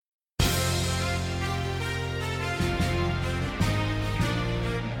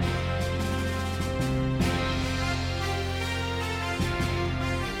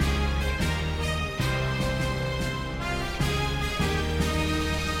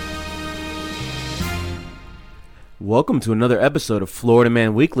Welcome to another episode of Florida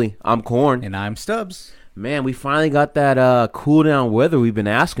Man Weekly. I'm Corn. And I'm Stubbs. Man, we finally got that cool down weather we've been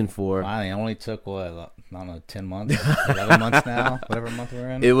asking for. Finally, it only took, I don't know, 10 months, 11 months now, whatever month we're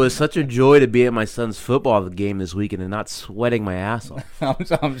in. It was such a joy to be at my son's football game this weekend and not sweating my ass off.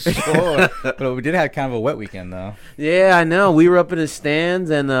 I'm sure. But we did have kind of a wet weekend, though. Yeah, I know. We were up in the stands,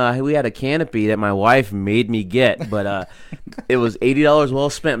 and we had a canopy that my wife made me get, but it was $80 well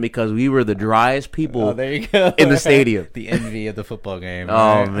spent because we were the driest people there you go. in the stadium. The envy of the football game.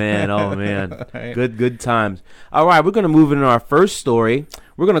 Oh, Right? man. Right. Good times. All right, we're going to move into our first story.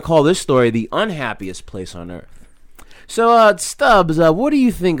 We're going to call this story The Unhappiest Place on Earth. So, Stubbs, what do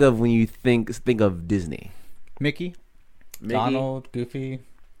you think of when you think of Disney? Mickey, Donald, Goofy.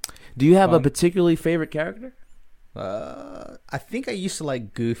 Do you have a Fun. particularly favorite character? I think I used to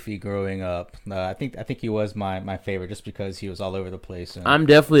like Goofy growing up. I think he was my favorite just because he was all over the place. And I'm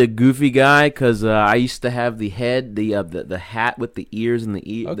definitely a Goofy guy because I used to have the head, the hat with the ears and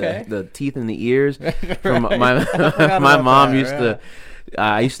Okay. the teeth and the ears. From Right. my I forgot my about mom that, used right. to.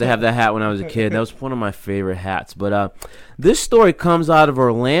 I used to have that hat when I was a kid. That was one of my favorite hats. But this story comes out of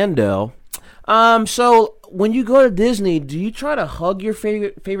Orlando. So when you go to Disney, do you try to hug your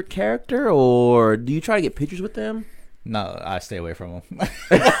favorite character, or do you try to get pictures with them? No, I stay away from them.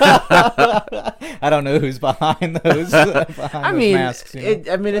 I don't know who's behind those. I mean, masks, you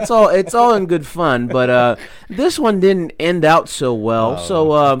know? it's all in good fun. But this one didn't end out so well.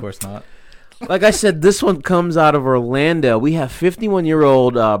 So of course not. like I said, this one comes out of Orlando. We have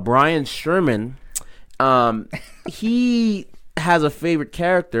 51-year-old Brian Sherman. He has a favorite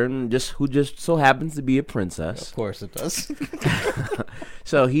character, and who just so happens to be a princess. Of course it does.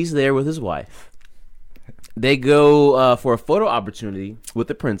 So he's there with his wife. They go for a photo opportunity with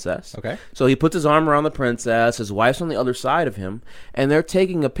the princess. Okay. So he puts his arm around the princess. His wife's on the other side of him, and they're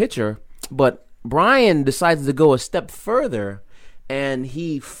taking a picture. But Brian decides to go a step further, and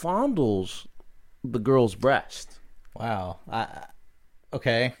he fondles the girl's breast. Wow.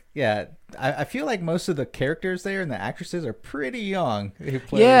 Okay. Yeah. I feel like most of the characters there and the actresses are pretty young. Who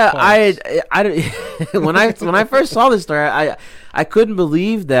play Yeah, these parts. I when I first saw this story, I couldn't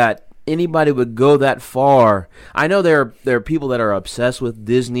believe that anybody would go that far. I know there are people that are obsessed with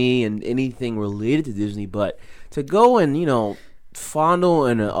Disney and anything related to Disney, but to go and fondle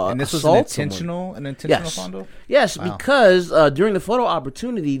and this was assault an intentional Yes. fondle? Yes, Wow. because during the photo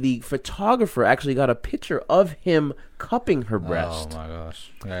opportunity, the photographer actually got a picture of him cupping her breast. Oh my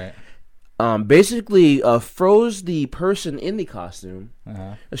gosh. Right. Basically froze the person in the costume.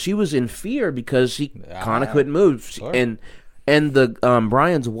 Uh-huh. She was in fear because she kind of Ah, couldn't move. sure. And the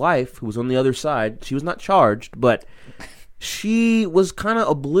Brian's wife, who was on the other side, she was not charged, but she was kind of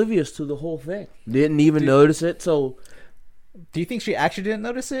oblivious to the whole thing. Didn't even notice it. So Do you think she actually didn't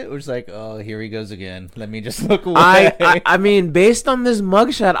notice it? Or was like, oh, here he goes again. Let me just look away. I mean, based on this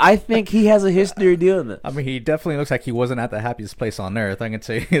mugshot, I think he has a history of doing this. I mean, he definitely looks like he wasn't at the happiest place on earth. I can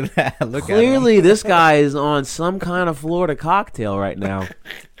tell you that. Look Clearly, at him. this guy is on some kind of Florida cocktail right now,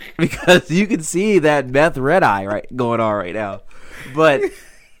 because you can see that meth red eye going on right now. But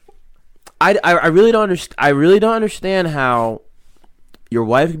I really don't understand. I really don't understand how your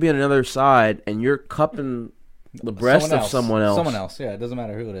wife could be on another side and you're cupping the breast of someone else. Someone else, yeah. It doesn't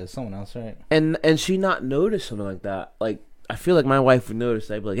matter who it is. Someone else, right? and she not notice something like that. Like, I feel like my wife would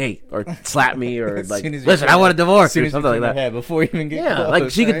notice. I'd be like, "Hey," or slap me, or As like, soon as you "Listen, turn I want a your- divorce," as soon or as you something like turn your that. head before you even get Yeah, close,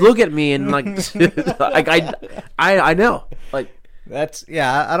 like she could right? look at me and like, like I know, like. That's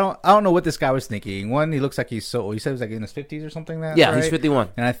I don't know what this guy was thinking. One, he looks like he's so old. He said he was like in his 50s or something. Yeah, right? he's 51.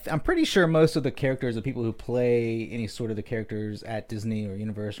 And I'm pretty sure most of the characters, the people who play any sort of the characters at Disney or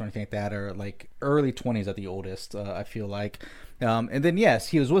Universal or anything like that, are like early 20s at the oldest. I feel like. And then yes,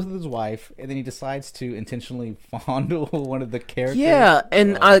 he was with his wife, and then he decides to intentionally fondle one of the characters. Yeah,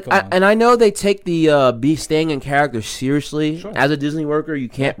 and Come on. I know they take the be staying in character seriously. Sure. As a Disney worker, you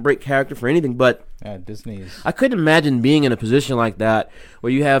can't break character for anything. But Disney's. I couldn't imagine being in a position like that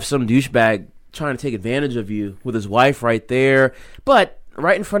where you have some douchebag trying to take advantage of you with his wife right there, but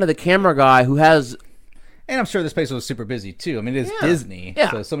right in front of the camera guy who has. And I'm sure this place was super busy too. I mean, it's Yeah. Disney,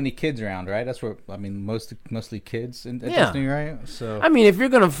 Yeah. so many kids around, right? That's where mostly kids at Yeah. Disney, right? So I mean, if you're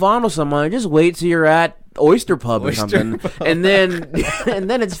gonna fondle someone, just wait till you're at Oyster Pub or Oyster something, Pub. and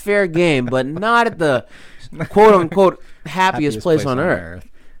then it's fair game, but not at the quote unquote happiest place on earth.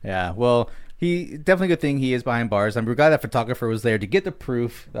 Yeah, well, he definitely a good thing he is behind bars. I'm glad that photographer was there to get the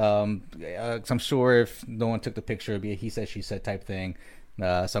proof. 'Cause I'm sure if no one took the picture, it'd be a he said she said type thing.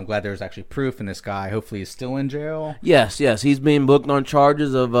 So I'm glad there was actually proof, and this guy hopefully is still in jail. Yes, he's being booked on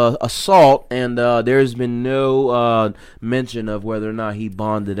charges of assault, and there's been no mention of whether or not he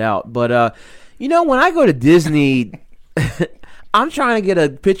bonded out. But when I go to Disney, I'm trying to get a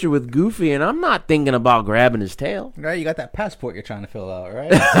picture with Goofy, and I'm not thinking about grabbing his tail. Right, you got that passport you're trying to fill out,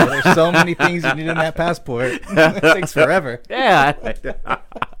 right? So there's so many things you need in that passport. It takes forever. Yeah.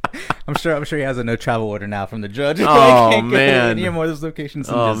 I'm sure he has a no travel order now from the judge. Oh, Can't man. any more of those locations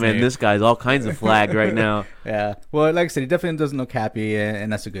in Oh, Disney. man, this guy's all kinds of flagged right now. Yeah. Well, like I said, he definitely doesn't know Cappy,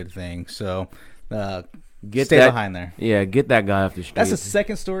 and that's a good thing. So Get stay that, behind there. Yeah, get that guy off the street. That's the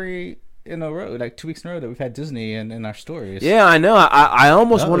second story in a row, like 2 weeks in a row, that we've had Disney in our stories. Yeah, I know. I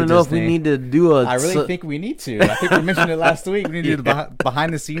almost want to know if we Disney. need to do a... I really think we need to. I think we mentioned it last week. We need to do the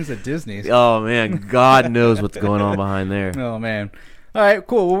behind the scenes at Disney's. Oh, man. God knows what's going on behind there. Oh, man. All right,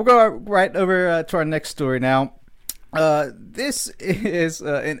 cool. Well, we'll go right over to our next story now. This is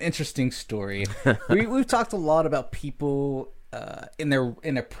an interesting story. We've talked a lot about people in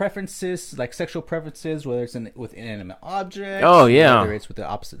their preferences, like sexual preferences, whether it's with inanimate objects. Oh, yeah. Whether it's with the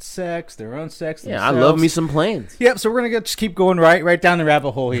opposite sex, their own sex. Yeah, I themselves. love me some planes. Yep, so we're gonna just keep going right down the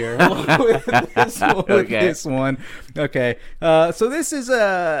rabbit hole here with this one. Okay, so this is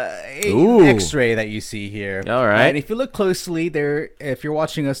an X-ray that you see here. All right, and if you look closely there, if you're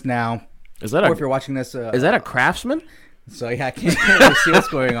watching us now, if you're watching this, is that a Craftsman? So yeah, I can't really see what's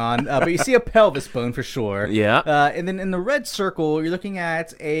going on, but you see a pelvis bone for sure. Yeah, and then in the red circle, you're looking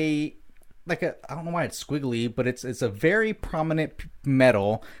at I don't know why it's squiggly, but it's a very prominent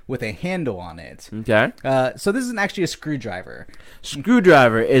metal with a handle on it. Okay. So this isn't actually a screwdriver.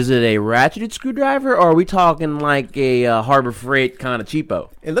 Screwdriver. Is it a ratcheted screwdriver, or are we talking like a Harbor Freight kind of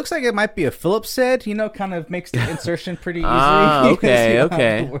cheapo? It looks like it might be a Phillips head. Kind of makes the insertion pretty easy. Okay. Don't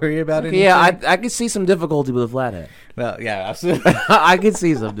have to worry about it. Yeah, I could see some difficulty with a flathead. Well, yeah, absolutely. I could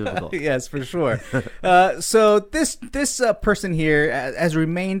see some difficulty. Yes, for sure. So this person here has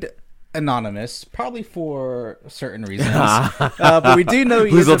remained anonymous, probably for certain reasons. But we do know.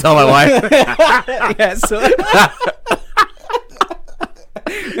 Please don't tell my wife. Yeah. So.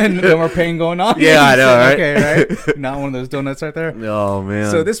 And no more pain going on. Yeah, I know, right? Okay, right. Not one of those donuts right there. Oh man.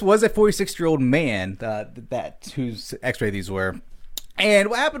 So this was a 46-year-old man whose X-ray these were. And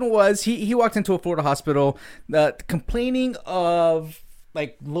what happened was he walked into a Florida hospital complaining of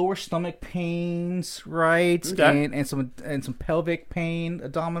like lower stomach pains, right? Okay. And some pelvic pain,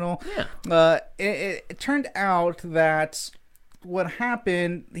 abdominal. Yeah. It turned out that what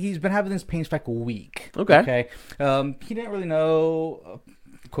happened, he's been having these pains for like a week. Okay. He didn't really know,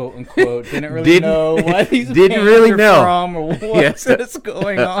 quote unquote, didn't really know what these didn't pains really are know from or what's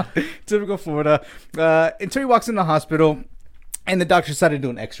going on. Typical Florida. Until he walks in the hospital. And the doctor decided to do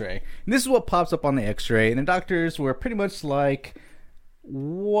an X-ray. And this is what pops up on the X-ray. And the doctors were pretty much like,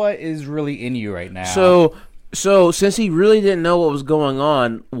 what is really in you right now? So since he really didn't know what was going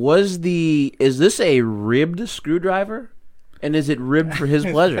on, is this a ribbed screwdriver? And is it ribbed for his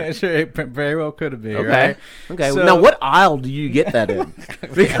pleasure? Sure, it very well could have been, okay. right? Okay. So, now, what aisle do you get that in?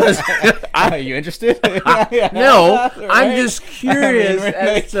 Because are you interested? No, right? I'm just curious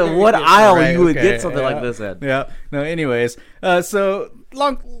as to what aisle you would get something like this in. Yeah. No. Anyways, so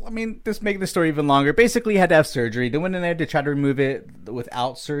long. I mean, just making the story even longer. Basically, he had to have surgery. They went in there to try to remove it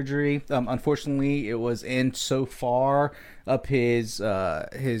without surgery. Unfortunately, it was in so far up his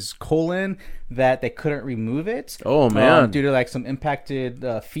colon that they couldn't remove it. Oh man! Due to like some impacted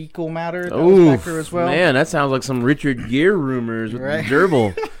fecal matter that was back there as well. Man, that sounds like some Richard Gere rumors with right? the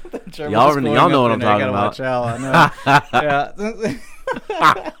gerbil. y'all know what I'm talking about. Watch out. I know. Yeah.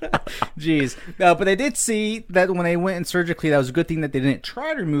 Jeez. But they did see that when they went in surgically, that was a good thing that they didn't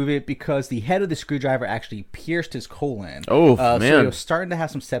try to remove it because the head of the screwdriver actually pierced his colon. Oh, man. So he was starting to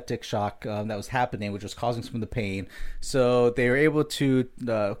have some septic shock that was happening, which was causing some of the pain. So they were able to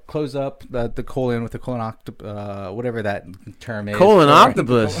close up the colon with the whatever that term is. Colon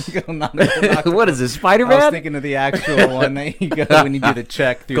octopus. What is this, Spider-Man? I was thinking of the actual one that you go when you do the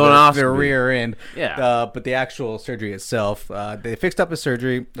check through the rear end. Yeah. But the actual surgery itself, they fixed up his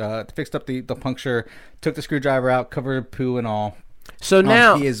surgery, fixed up the puncture, took the screwdriver out, covered poo and all. So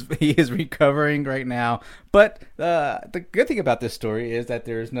now he is recovering right now. But the good thing about this story is that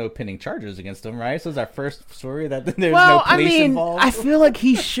there's no pending charges against him, right? So it's our first story that there's no police involved. I feel like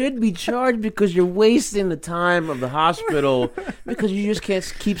he should be charged because you're wasting the time of the hospital because you just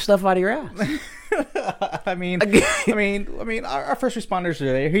can't keep stuff out of your ass. I mean, our first responders are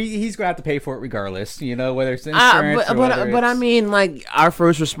there. He's going to have to pay for it regardless, whether it's insurance but I mean, like, our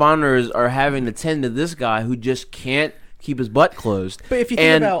first responders are having to tend to this guy who just can't keep his butt closed. But if you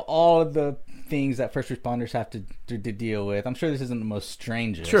think about all of the things that first responders have to deal with. I'm sure this isn't the most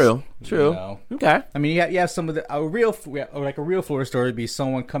strangest. True. You know? Okay. I mean, you have some of a real Florida story would be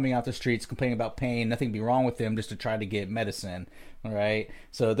someone coming out the streets complaining about pain, nothing be wrong with them, just to try to get medicine. All right.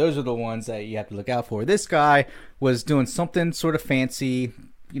 So those are the ones that you have to look out for. This guy was doing something sort of fancy,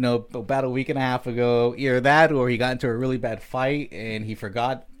 you know, about a week and a half ago. Either that or he got into a really bad fight and he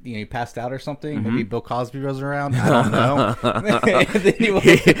forgot, you know, he passed out or something. Mm-hmm. Maybe Bill Cosby was around. I don't know. And then he woke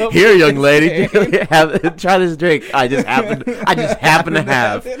up Here, young lady, try this drink. I just happen to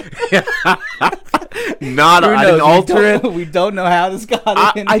have. Not Who I knows? didn't alter it. We don't know how this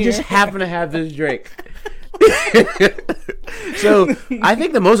got in I here. just happen to have this drink. So I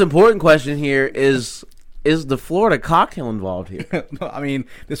think the most important question here is the Florida cocktail involved here? I mean,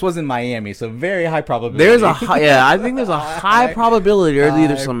 this was in Miami, so very high probability. I think there's a high probability there's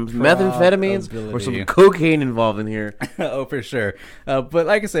either some methamphetamines or probability. some cocaine involved in here. Oh, for sure. But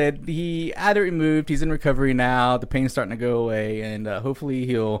like I said, he had it removed. He's in recovery now. The pain's starting to go away, and hopefully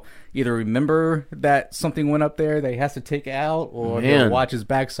he'll either remember that something went up there that he has to take out, or he'll watch his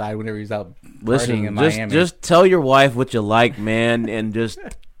backside whenever he's out partying in Miami. Just tell your wife what you like, man, and just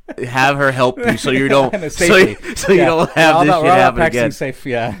have her help you so you don't so you don't have this shit happen again. Safe,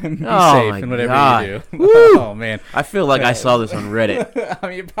 yeah. Be Oh safe in my whatever God. you do. Woo. Oh man, I feel like I saw this on Reddit. I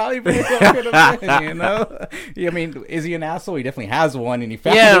mean, it probably pretty well could have been, you know. I mean, is he an asshole? He definitely has one, and he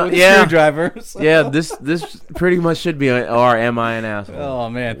found it with a screwdriver. So. Yeah, this pretty much should be or am I an asshole? Oh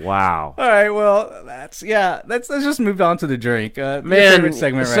man, wow. All right, well, let's just move on to the drink. Man, favorite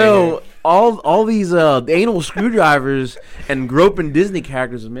segment right so here. all these anal screwdrivers and groping Disney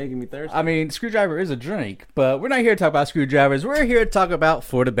characters is making me thirsty. I mean, screwdriver is a drink, but we're not here to talk about screwdrivers. We're here to talk about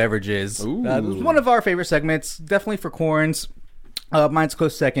Florida beverages. This is one of our favorite segments, definitely for corns. Mine's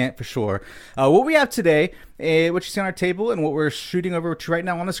close second for sure. What we have today, what you see on our table, and what we're shooting over to right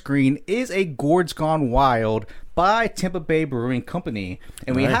now on the screen is a Gourds Gone Wild by Tampa Bay Brewing Company,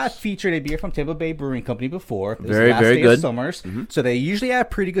 and we have featured a beer from Tampa Bay Brewing Company before. This very, is the last very day good. Of summers, so they usually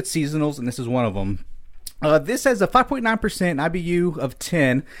have pretty good seasonals, and this is one of them. This has a 5.9% IBU of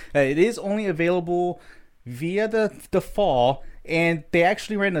 10. It is only available via the fall, and they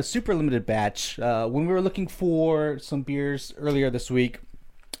actually ran a super limited batch. When we were looking for some beers earlier this week,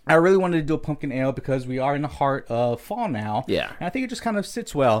 I really wanted to do a pumpkin ale because we are in the heart of fall now. Yeah. And I think it just kind of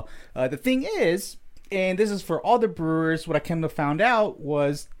sits well. The thing is, and this is for all the brewers, what I came to find out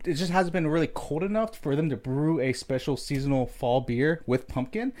was it just hasn't been really cold enough for them to brew a special seasonal fall beer with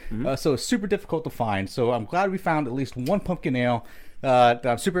pumpkin. So it's super difficult to find. So I'm glad we found at least one pumpkin ale that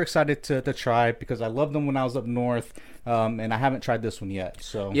I'm super excited to try because I loved them when I was up north, and I haven't tried this one yet.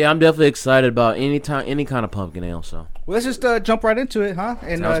 So yeah, I'm definitely excited about any kind of pumpkin ale. So well, let's just jump right into it, huh?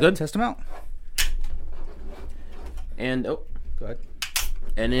 And Sounds good. Test them out. And Go ahead.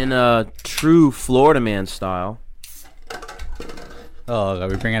 And in true Florida man style, Oh,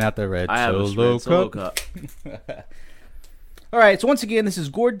 we're bringing out the red I have a Solo cup. All right, so once again, this is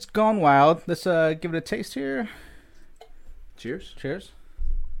Gourds Gone Wild. Let's give it a taste here. Cheers. Cheers.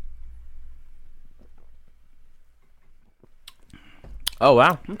 Oh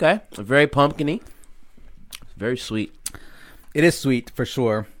wow. Okay. Very pumpkin-y. Very sweet. It is sweet for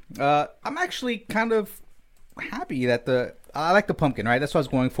sure. I'm actually kind of happy that I like the pumpkin, right? That's what I was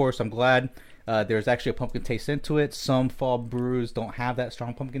going for, so I'm glad there's actually a pumpkin taste into it. Some fall brews don't have that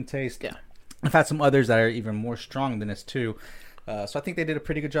strong pumpkin taste. Yeah. I've had some others that are even more strong than this too. So I think they did a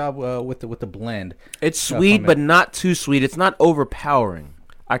pretty good job with the blend. It's sweet, but not too sweet. It's not overpowering.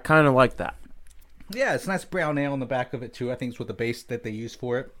 I kind of like that. Yeah, it's a nice brown ale on the back of it too. I think it's with the base that they use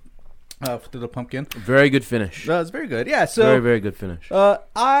for it. For the pumpkin. Very good finish. It's very good. Yeah, so very, very good finish.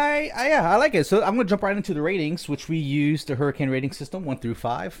 I like it. So I'm gonna jump right into the ratings, which we use the Hurricane rating system 1 through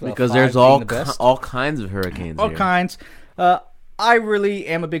 5. Because 5 there's being the best. all kinds of hurricanes. All here. kinds. I really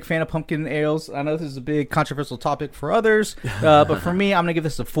am a big fan of pumpkin ales. I know this is a big controversial topic for others, but for me, I'm gonna give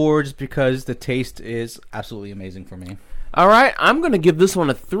this a 4 just because the taste is absolutely amazing for me. All right, I'm going to give this one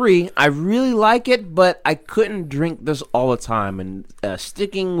a 3. I really like it, but I couldn't drink this all the time. And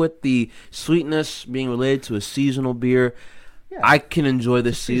sticking with the sweetness being related to a seasonal beer, I can enjoy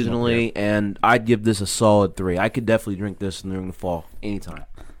this seasonally, and I'd give this a solid 3. I could definitely drink this during the fall anytime.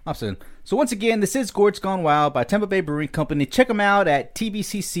 Awesome. So once again, this is Gourds Gone Wild by Tampa Bay Brewing Company. Check them out at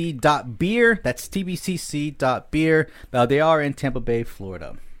tbcc.beer. That's tbcc.beer. They are in Tampa Bay,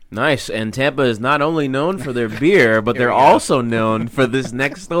 Florida. Nice, and Tampa is not only known for their beer, but they're also known for this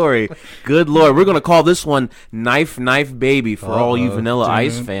next story. Good Lord, we're going to call this one Knife Baby for all you Vanilla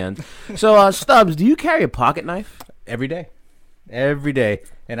Ice fans. So, Stubbs, do you carry a pocket knife? Every day. every day.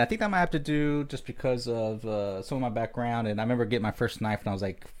 And I think I might have to do just because of some of my background. And I remember getting my first knife when I was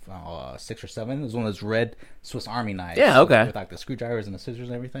like 6 or 7. It was one of those red Swiss Army knives. Yeah, okay. With like the screwdrivers and the scissors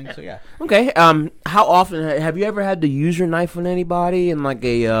and everything. So yeah. Okay. How often have you ever had to use your knife on anybody in like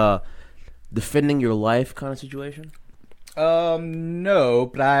a defending your life kind of situation? No,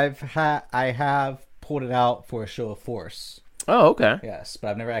 but I have pulled it out for a show of force. Oh, okay. Yes, but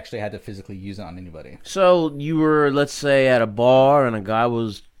I've never actually had to physically use it on anybody. So you were, let's say, at a bar and a guy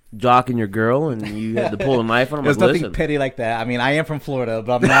was jocking your girl and you had to pull a knife on him? There's nothing petty like that. I mean, I am from Florida,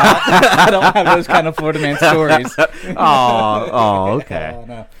 but I'm not. I don't have those kind of Florida man stories. Okay.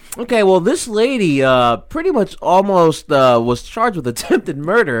 No. Okay, well, this lady pretty much almost was charged with attempted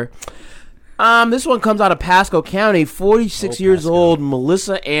murder. This one comes out of Pasco County, 46 years old,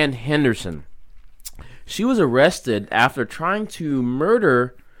 Melissa Ann Henderson. She was arrested after trying to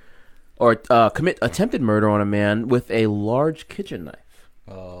murder or commit attempted murder on a man with a large kitchen knife.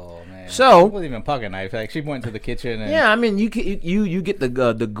 Oh man! So it wasn't even a pocket knife. Like she went to the kitchen. And... Yeah, I mean you get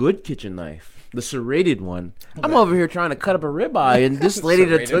the good kitchen knife, the serrated one. Okay. I'm over here trying to cut up a ribeye, and this lady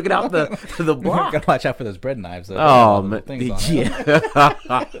that took it out the block. Gotta watch out for those bread knives. Though. Oh man, yeah.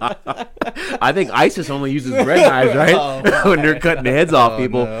 I think ISIS only uses bread knives, right? When they're cutting the heads off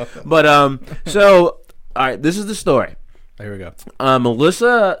people. No. But so. All right, this is the story. Here we go.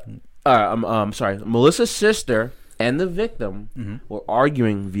 Melissa's sister and the victim were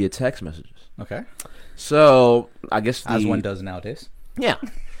arguing via text messages. Okay. So I guess as one does nowadays. Yeah.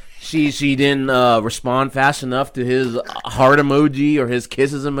 She didn't respond fast enough to his heart emoji or his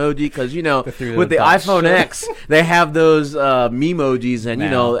kisses emoji because with the iPhone X they have those memojis and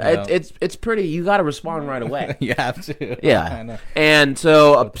it's pretty. You got to respond right away. You have to. Yeah. I know. And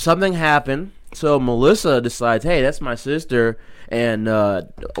so something happened. So Melissa decides, hey, that's my sister, and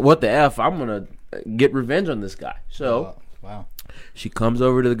what the F, I'm going to get revenge on this guy. So wow. She comes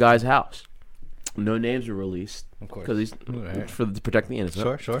over to the guy's house. No names are released. Of course. Because he's to protect the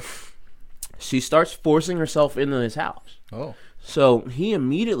innocent. Sure. She starts forcing herself into his house. Oh. So he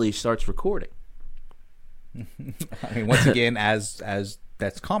immediately starts recording. I mean, once again, as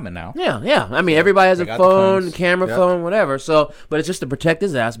that's common now. Yeah. I mean, everybody has a phone, camera phone, whatever. So, but it's just to protect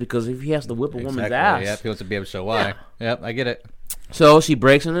his ass because if he has to whip a woman's ass, he wants to be able to show why. Yeah. Yep, I get it. So she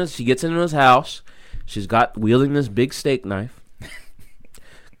breaks in. She gets into his house. She's wielding this big steak knife.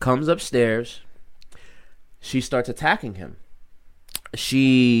 Comes upstairs. She starts attacking him.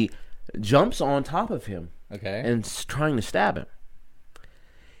 She jumps on top of him. Okay. And trying to stab him.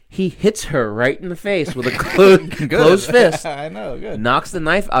 He hits her right in the face with a closed fist. I know, good. Knocks the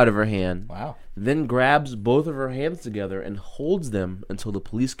knife out of her hand. Wow. Then grabs both of her hands together and holds them until the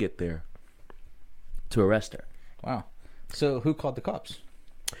police get there to arrest her. Wow. So who called the cops?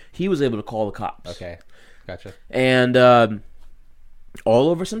 He was able to call the cops. Okay. Gotcha. And all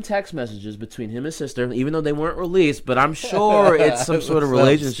over some text messages between him and his sister, even though they weren't released, but I'm sure it's some sort of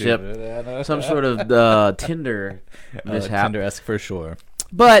relationship, some sort of Tinder mishap. Tinder-esque for sure.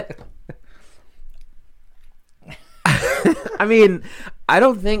 But, I mean, I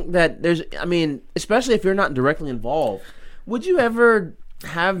don't think that especially if you're not directly involved, would you ever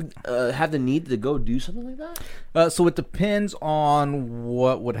have the need to go do something like that? So it depends on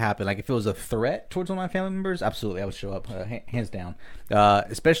what would happen. Like if it was a threat towards one of my family members, absolutely I would show up, hands down.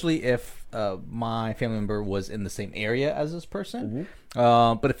 Especially if my family member was in the same area as this person.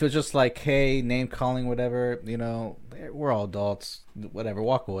 But if it was just like, hey, name calling, whatever, we're all adults, whatever,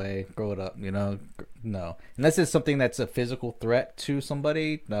 walk away, grow it up, no. Unless it's something that's a physical threat to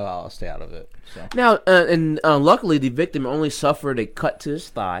somebody, no, I'll stay out of it. So. Now, luckily the victim only suffered a cut to his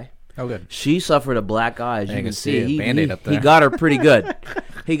thigh. Oh, good. She suffered a black eye, as you can see. A Band-Aid up there. He got her pretty good.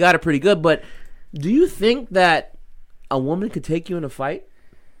 But do you think that a woman could take you in a fight?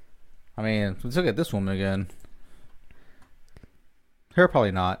 I mean, let's look at this woman again. Her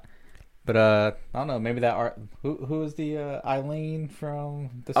probably not. But I don't know. Maybe that who is the Eileen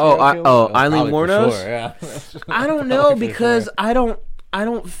from the Eileen Wuornos? Sure, yeah. I don't know because sure. I don't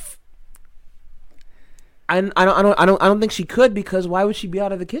think she could because why would she be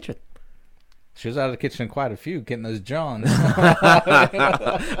out of the kitchen? She was out of the kitchen quite a few, getting those Johns.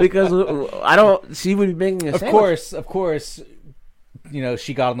 Because she would be making a sandwich. Of course.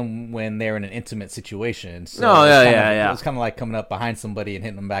 She got them when they're in an intimate situation. So yeah. It was kind of like coming up behind somebody and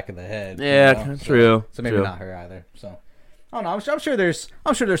hitting them back of the head. Yeah, true. So maybe not her either. So I don't know. I'm sure there's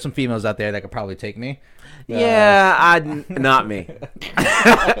some females out there that could probably take me. Yeah, not me.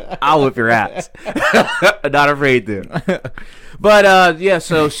 I'll whip your ass. Not afraid to. But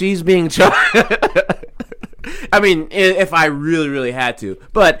so she's being charged. I mean, if I really, really had to.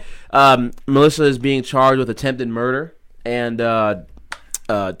 But Melissa is being charged with attempted murder. and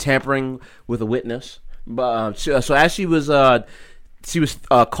tampering with a witness. But so as she was caught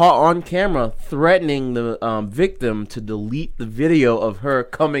on camera threatening the victim to delete the video of her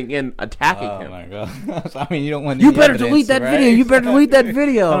coming in attacking him. Oh my god! I mean, you don't want. You better delete that video. You better delete that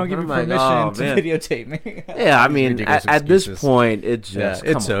video. I don't give you permission to videotape me. Yeah, I mean, at this point, it's just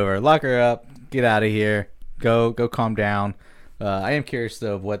it's over. Lock her up. Get out of here. Go calm down. I am curious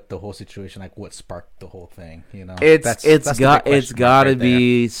though of what the whole situation, like what sparked the whole thing. You know, it's got to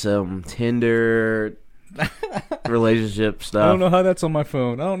be some Tinder relationship stuff. I don't know how that's on my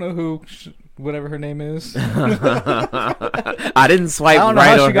phone. I don't know who, whatever her name is. I didn't swipe right on her.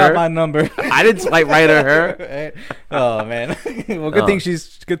 I don't know how she got my number. I didn't swipe right on her. Oh man. Well, good thing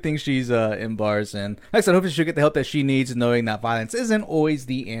she's in bars, and like I said, hopefully she'll get the help that she needs, knowing that violence isn't always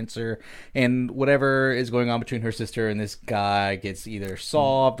the answer, and whatever is going on between her sister and this guy gets either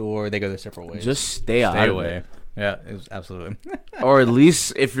solved or they go their separate ways. Just stay away. Of it. Yeah, it was absolutely. Or at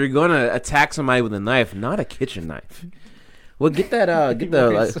least if you're gonna attack somebody with a knife, not a kitchen knife. Well, get that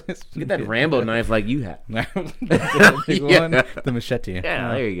Rambo knife like you have. The big one, the machete.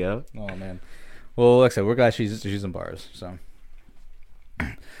 Yeah, there you go. Oh man. Well, like I said, we're glad she's in bars. So, all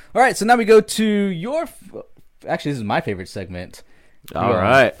right. So now we go to your. Actually, this is my favorite segment. All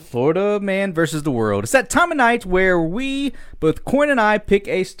right. Florida Man versus the World. It's that time of night where we, both Corn and I, pick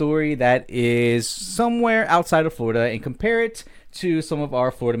a story that is somewhere outside of Florida and compare it to some of our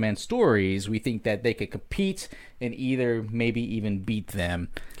Florida Man stories. We think that they could compete and either maybe even beat them.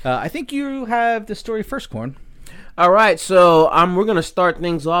 I think you have the story first, Corn. All right, so we're going to start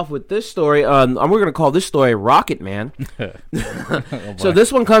things off with this story. We're going to call this story Rocket Man. Oh, so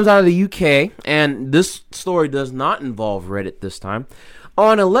this one comes out of the UK, and this story does not involve Reddit this time.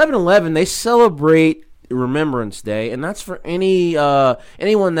 On 11/11, they celebrate Remembrance Day, and that's for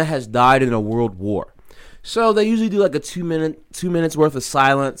anyone that has died in a world war. So they usually do like a 2 minutes worth of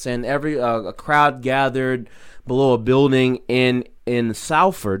silence, and a crowd gathered below a building in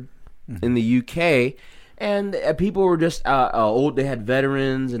Salford, in the UK. And people were just old. They had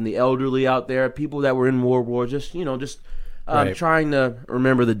veterans and the elderly out there, people that were in World War, right. Trying to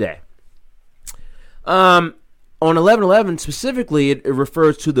remember the day. On 11/11 specifically, it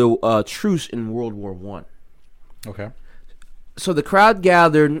refers to the truce in World War I. Okay. So the crowd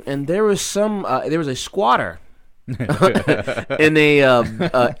gathered, and there was a squatter in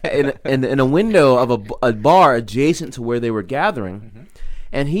a window of a bar adjacent to where they were gathering. Mm-hmm.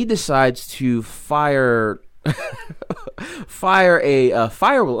 And he decides to fire fireworks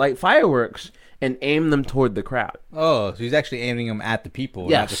and aim them toward the crowd. Oh, so he's actually aiming them at the people,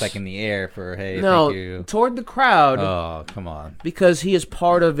 not just like in the air for, hey, no, thank you. Toward the crowd. Oh, come on. Because he is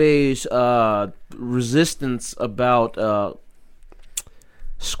part of a resistance about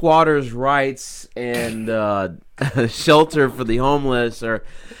squatters' rights and shelter for the homeless, or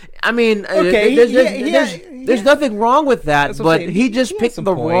I mean, okay, there's nothing wrong with that, but he just picked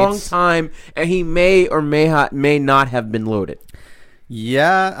the wrong time, and he may or may not have been loaded.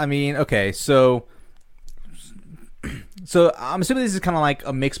 Yeah, I mean, okay, so I'm assuming this is kind of like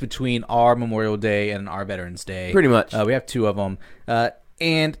a mix between our Memorial Day and our Veterans Day. Pretty much. We have two of them,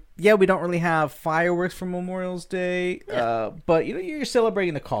 and yeah, we don't really have fireworks for Memorial Day, but you're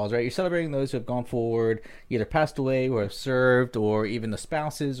celebrating the cause, right? You're celebrating those who have gone forward, either passed away or have served, or even the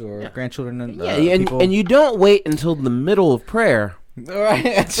spouses or grandchildren. And you don't wait until the middle of prayer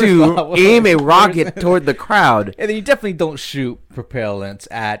right. to aim a rocket toward the crowd. And then you definitely don't shoot propellants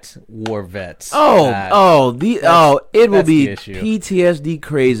at war vets. It will be PTSD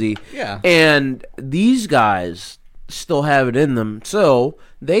crazy. Yeah. And these guys still have it in them, so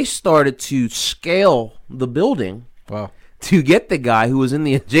they started to scale the building. Wow. To get the guy who was in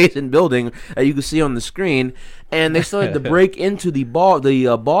the adjacent building that you can see on the screen, and they started to break into the bar he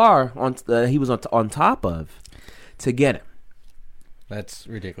was on top of to get him. That's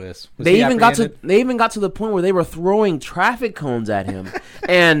ridiculous. They even got to the point where they were throwing traffic cones at him,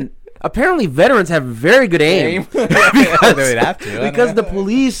 and apparently veterans have very good aim. because the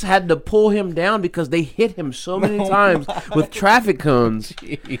police had to pull him down because they hit him so many times with traffic cones.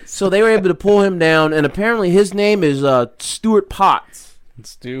 Jeez. So they were able to pull him down, and apparently his name is Stuart Potts.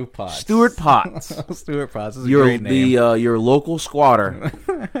 Stuart Potts. Stuart Potts. Stuart Potts is a great name. Your local squatter.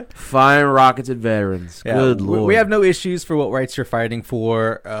 Firing rockets at veterans. Yeah, good Lord. We have no issues for what rights you're fighting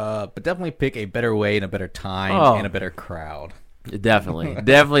for, but definitely pick a better way and a better time and a better crowd.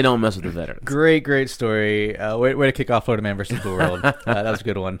 Definitely don't mess with the veterans. Great story. Way to kick off Florida Man versus the World. That was a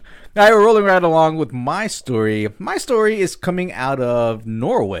good one. All right, we're rolling right along with my story. My story is coming out of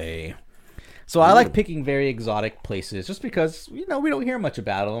Norway. So I like picking very exotic places just because, we don't hear much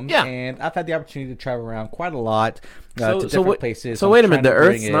about them. Yeah. And I've had the opportunity to travel around quite a lot to So different places. So I'm wait a minute, trying the to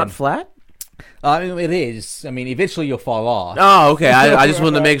bring Earth's in- not flat? It is. I mean, eventually you'll fall off. Oh, okay. I just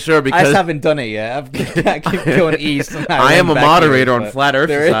wanted to make sure I because just haven't done it yet. I keep going east. And I am a run back moderator east, on Flat Earth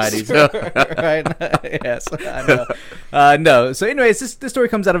there Society. is- So. right? Yes, I know. No. So, anyways, this story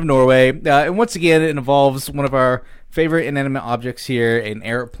comes out of Norway, and once again, it involves one of our favorite inanimate objects here, an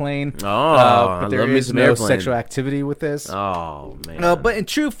airplane. Oh, I but there love me is some no airplane. sexual activity with this. Oh man. But in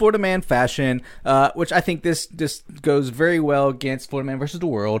true Florida Man fashion, which I think this goes very well against Florida Man versus the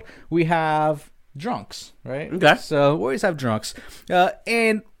World, we have drunks, right? Okay. So we always have drunks,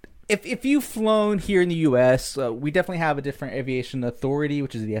 and if you've flown here in the U.S., we definitely have a different aviation authority,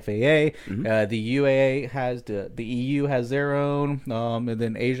 which is the FAA. The UAA has the EU has their own, and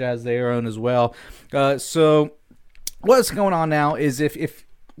then Asia has their own as well. So what's going on now is if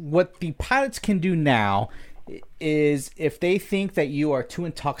what the pilots can do now is if they think that you are too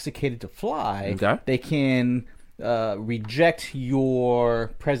intoxicated to fly, Okay. they can reject your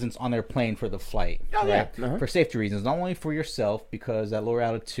presence on their plane for the flight, Oh, yeah. right? For safety reasons, not only for yourself, because at lower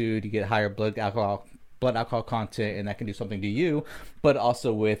altitude you get higher blood alcohol content, and that can do something to you, but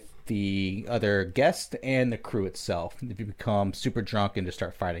also with the other guest and the crew itself. If you become super drunk and just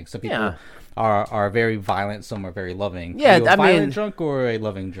start fighting, some people Yeah. are very violent, some are very loving. Yeah, Are you a I violent mean- drunk or a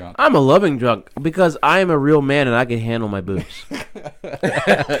loving drunk? I'm a loving drunk because I am a real man and I can handle my booze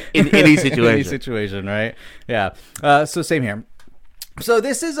in any situation. Any situation, right? Yeah. So same here. So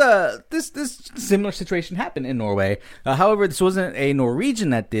this is this similar situation happened in Norway. However, this wasn't a Norwegian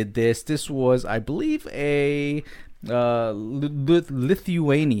that did this. This was, I believe, a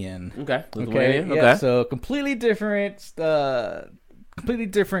Lithuanian. Okay. Okay. Okay. Yeah. So completely different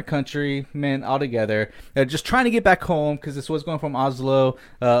country, men altogether. Just trying to get back home because this was going from Oslo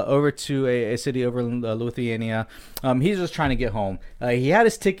over to a city over in Lithuania. He's just trying to get home. He had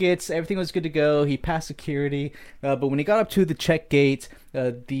his tickets. Everything was good to go. He passed security. But when he got up to the check gate,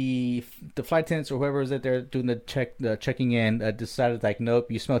 the flight attendants or whoever was that there doing the checking in decided, like,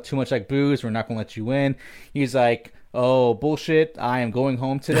 nope, you smell too much like booze. We're not going to let you in. He's like, oh, bullshit, I am going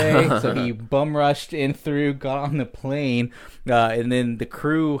home today. So he bum rushed in through, got on the plane, and then the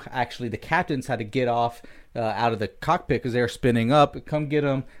crew, actually the captains, had to get off out of the cockpit because they were spinning up, come get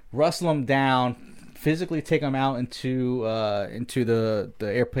him, rustle him down, physically take him out into the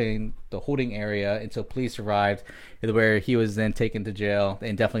airplane, the holding area, until police arrived, where he was then taken to jail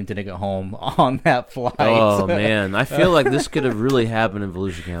and definitely didn't get home on that flight. Oh man, I feel like this could have really happened in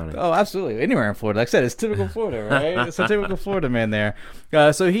Volusia County. Oh, absolutely. Anywhere in Florida. Like I said, it's typical Florida, right? It's a typical Florida man there.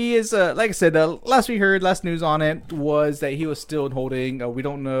 So he is, like I said, last news on it was that he was still in holding. We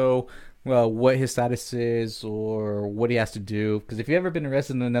don't know what his status is or what he has to do. Because if you've ever been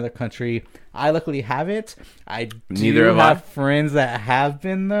arrested in another country, I luckily haven't. I Neither do have I. have friends that have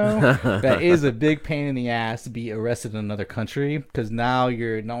been, though. That is a big pain in the ass to be arrested in another country, because now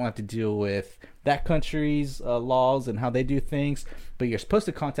you're not have to deal with that country's laws and how they do things, but you're supposed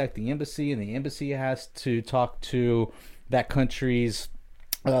to contact the embassy, and the embassy has to talk to that country's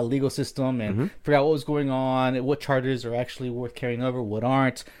legal system and figure out what was going on, what charges are actually worth carrying over, what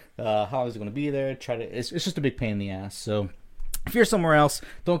aren't, how is it going to be there. It's just a big pain in the ass. So if you're somewhere else,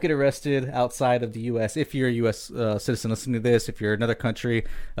 don't get arrested outside of the U.S. If you're a U.S. Citizen listening to this, if you're another country,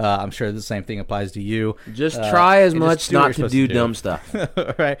 I'm sure the same thing applies to you. Just try as and much just do what not you're to supposed do to dumb stuff.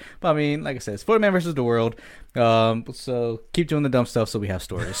 Right. But I mean, like I said, it's Florida Man versus the World. So keep doing the dumb stuff so we have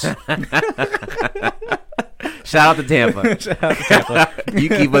stories. Shout out to Tampa. Shout out to Tampa.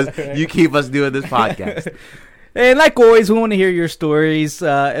 You keep us doing this podcast. And like always, we want to hear your stories.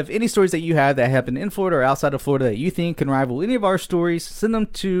 If any stories that you have that happen in Florida or outside of Florida that you think can rival any of our stories, send them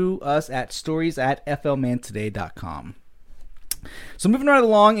to us at stories@flmantoday.com. So moving right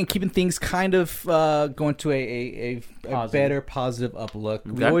along and keeping things kind of going to a better, positive outlook.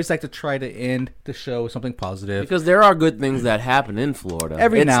 We Okay. always like to try to end the show with something positive. Because there are good things that happen in Florida.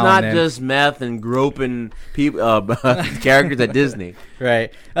 Every it's now not and then. just meth and groping people, characters at Disney.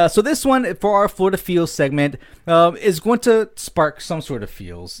 Right. So this one, for our Florida Feels segment, is going to spark some sort of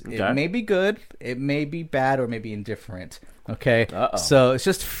feels. Okay. It may be good, it may be bad, or maybe indifferent. Okay. Uh-oh. So it's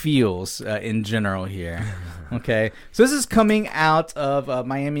just feels in general here. Okay. So this is coming out of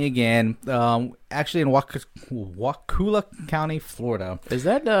Miami again, actually in Wakulla County, Florida. Is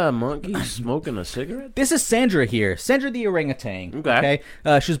that monkey smoking a cigarette? This is Sandra here. Sandra the orangutan. Okay.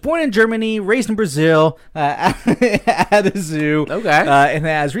 She was born in Germany, raised in Brazil, at a zoo. Okay. And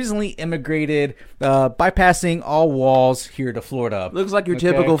has recently immigrated, bypassing all walls here to Florida. Looks like your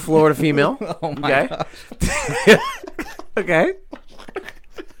Okay. typical Florida female. Oh my okay. gosh. Okay.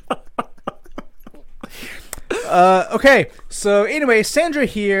 Okay, so anyway, Sandra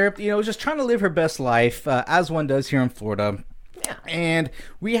here, was just trying to live her best life, as one does here in Florida. Yeah. And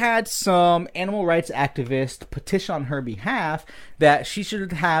we had some animal rights activists petition on her behalf that she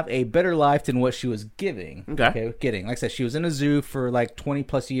should have a better life than what she was giving. Getting. Like I said, she was in a zoo for like 20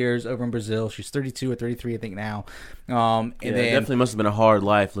 plus years over in Brazil. She's 32 or 33, I think, now. And it then, definitely must have been a hard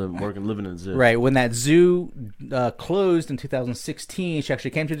life living in a zoo. Right. When that zoo closed in 2016, she actually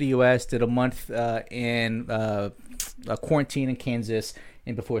came to the U.S., did a month in quarantine in Kansas,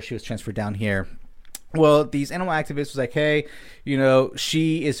 and before she was transferred down here. Well, these animal activists was like, hey,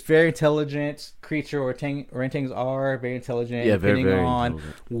 she is very intelligent creature, orangutans are very intelligent, depending very on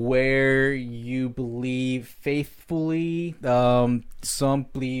intelligent. where you believe faithfully. Some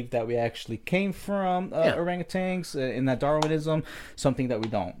believe that we actually came from orangutans in that Darwinism, something that we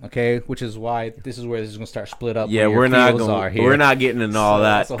don't, okay? Which is why this is where this is going to start split up. Yeah, we're not getting into all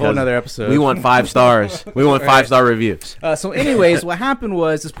that. It's a whole nother episode. We want 5 stars. We want 5-star reviews. So anyways, what happened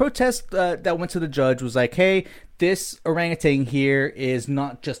was this protest that went to the judge was like, hey, this orangutan here is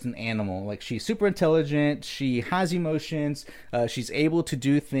not just an animal. Like, she's super intelligent. She has emotions. She's able to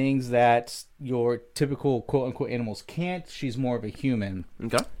do things that your typical quote-unquote animals can't. She's more of a human.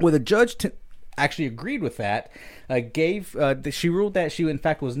 Okay. Well, the judge actually agreed with that. She ruled that she, in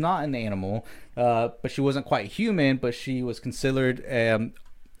fact, was not an animal, but she wasn't quite human, but she was considered, I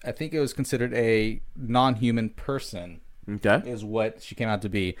think it was considered a non-human person. Okay. Is what she came out to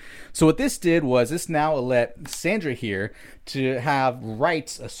be. So what this did was this now let Sandra here to have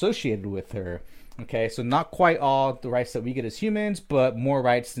rights associated with her. Okay, so not quite all the rights that we get as humans, but more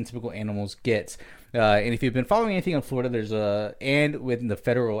rights than typical animals get. And if you've been following anything in Florida, and within the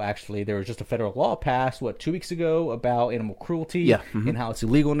federal, actually, there was just a federal law passed, 2 weeks ago about animal cruelty and how it's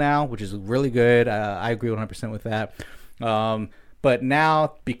illegal now, which is really good. I agree 100% with that. But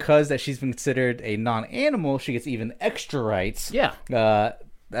now, because that she's been considered a non-animal, she gets even extra rights. Yeah.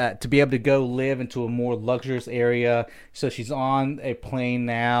 To be able to go live into a more luxurious area. So she's on a plane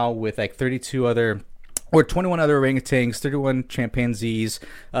now with like 21 other orangutans, 31 chimpanzees,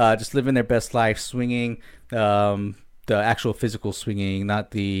 just living their best life, swinging, the actual physical swinging,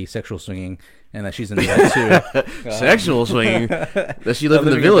 not the sexual swinging. And that she's into that too. Sexual swinging. Does she live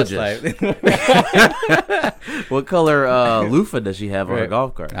in the villages? What color loofah does she have on her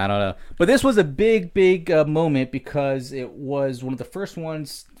golf cart? I don't know. But this was a big moment because it was one of the first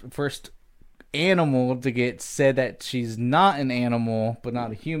animal to get said that she's not an animal, but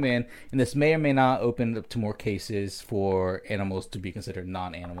not a human. And this may or may not open up to more cases for animals to be considered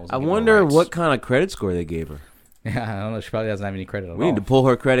non-animals. I wonder what kind of credit score they gave her. Yeah, I don't know. She probably doesn't have any credit at all. We need to pull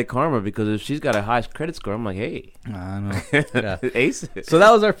her Credit Karma because if she's got a high credit score, I'm like, hey. I don't know. Yeah. Ace. So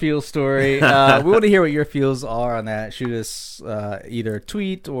that was our feels story. We want to hear what your feels are on that. Shoot us either a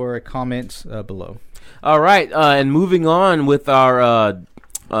tweet or a comment below. All right. And moving on with our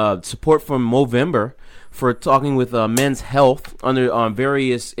support from Movember for talking with men's health under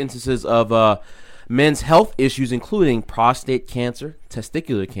various instances of men's health issues, including prostate cancer,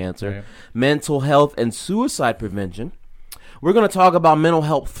 testicular cancer, mental health, and suicide prevention. We're going to talk about mental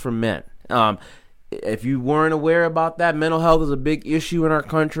health for men. If you weren't aware about that, mental health is a big issue in our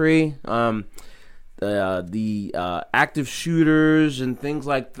country. The active shooters and things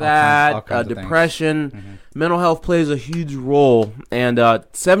like that, all kinds of depression, things. Mental health plays a huge role. And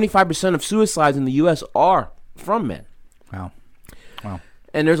 75% of suicides in the U.S. are from men. Wow.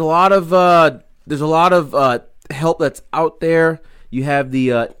 And there's a lot of help that's out there. You have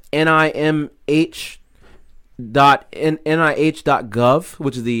the NIH.gov,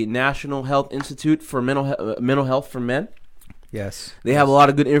 which is the National Health Institute for Mental Health for Men. Yes. They have a lot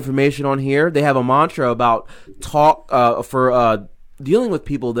of good information on here. They have a mantra about for dealing with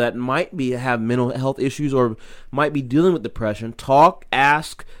people that might have mental health issues or might be dealing with depression. Talk,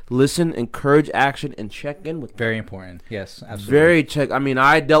 ask, listen, encourage action, and check in with them. Very important. Yes, absolutely. I mean,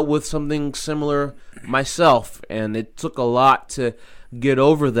 I dealt with something similar myself, and it took a lot to get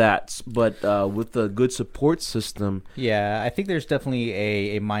over that, but with a good support system. Yeah, I think there's definitely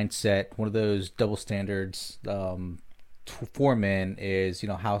a mindset, one of those double standards for men is,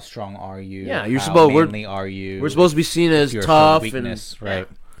 how strong are you? Yeah, how manly are you? We're supposed to be seen as tough weakness, and right.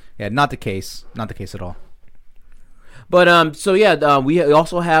 Yeah, not the case at all. But we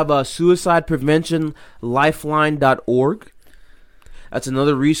also have suicide prevention lifeline.org. That's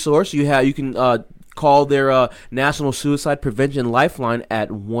another resource. You can call their National Suicide Prevention Lifeline at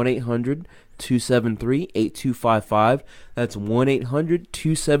 1-800-273-8255. That's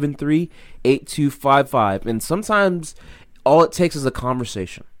 1-800-273-8255. And sometimes all it takes is a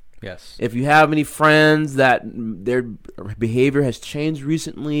conversation. Yes. If you have any friends that their behavior has changed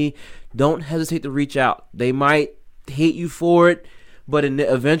recently, don't hesitate to reach out. They might hate you for it, but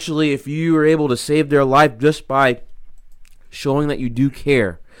eventually, if you are able to save their life just by showing that you do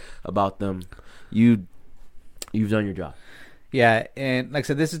care about them, you've done your job. Yeah, and like I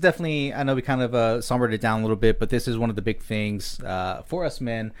said, this is definitely, I know we kind of sombered it down a little bit, but this is one of the big things for us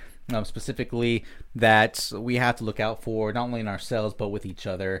men, specifically, that we have to look out for, not only in ourselves, but with each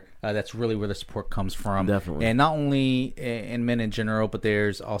other. That's really where the support comes from. Definitely. And not only in men in general, but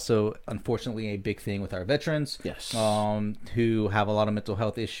there's also, unfortunately, a big thing with our veterans. Yes. Who have a lot of mental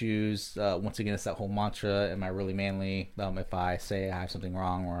health issues. Once again, it's that whole mantra, am I really manly? If I say I have something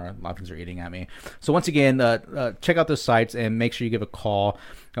wrong or a lot of things are eating at me. So once again, check out those sites and make sure you give a call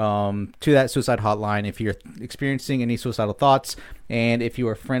to that suicide hotline if you're experiencing any suicidal thoughts. And if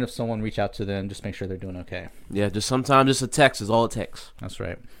you're a friend of someone, reach out to them. Just make sure they're doing okay. Yeah, sometimes just a text is all it takes. That's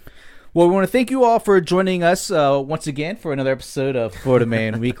right. Well, we want to thank you all for joining us once again for another episode of Florida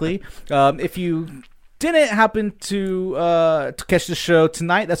Man Weekly. If you didn't happen to catch the show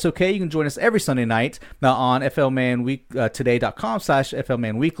tonight, that's okay. You can join us every Sunday night on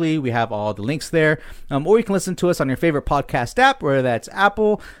flmantoday.com/flmanweekly. We have all the links there. Or you can listen to us on your favorite podcast app, whether that's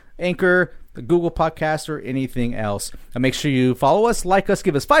Apple, Anchor, the Google Podcast, or anything else. Make sure you follow us, like us,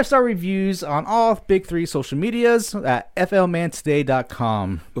 give us 5-star reviews on all big 3 social medias at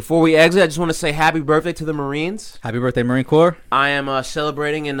flmantoday.com. Before we exit, I just want to say happy birthday to the Marines. Happy birthday, Marine Corps. I am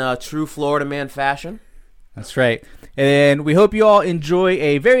celebrating in true Florida man fashion. That's right. And we hope you all enjoy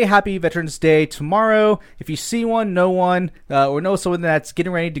a very happy Veterans Day tomorrow. If you see one, know one, or know someone that's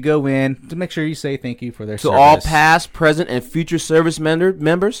getting ready to go in, to make sure you say thank you for their service. To all past, present, and future service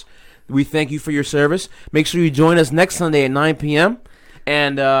members, we thank you for your service. Make sure you join us next Sunday at 9 p.m.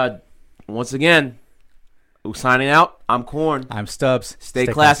 And once again, signing out, I'm Corn. I'm Stubbs. Stay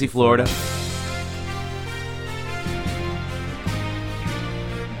classy, Florida.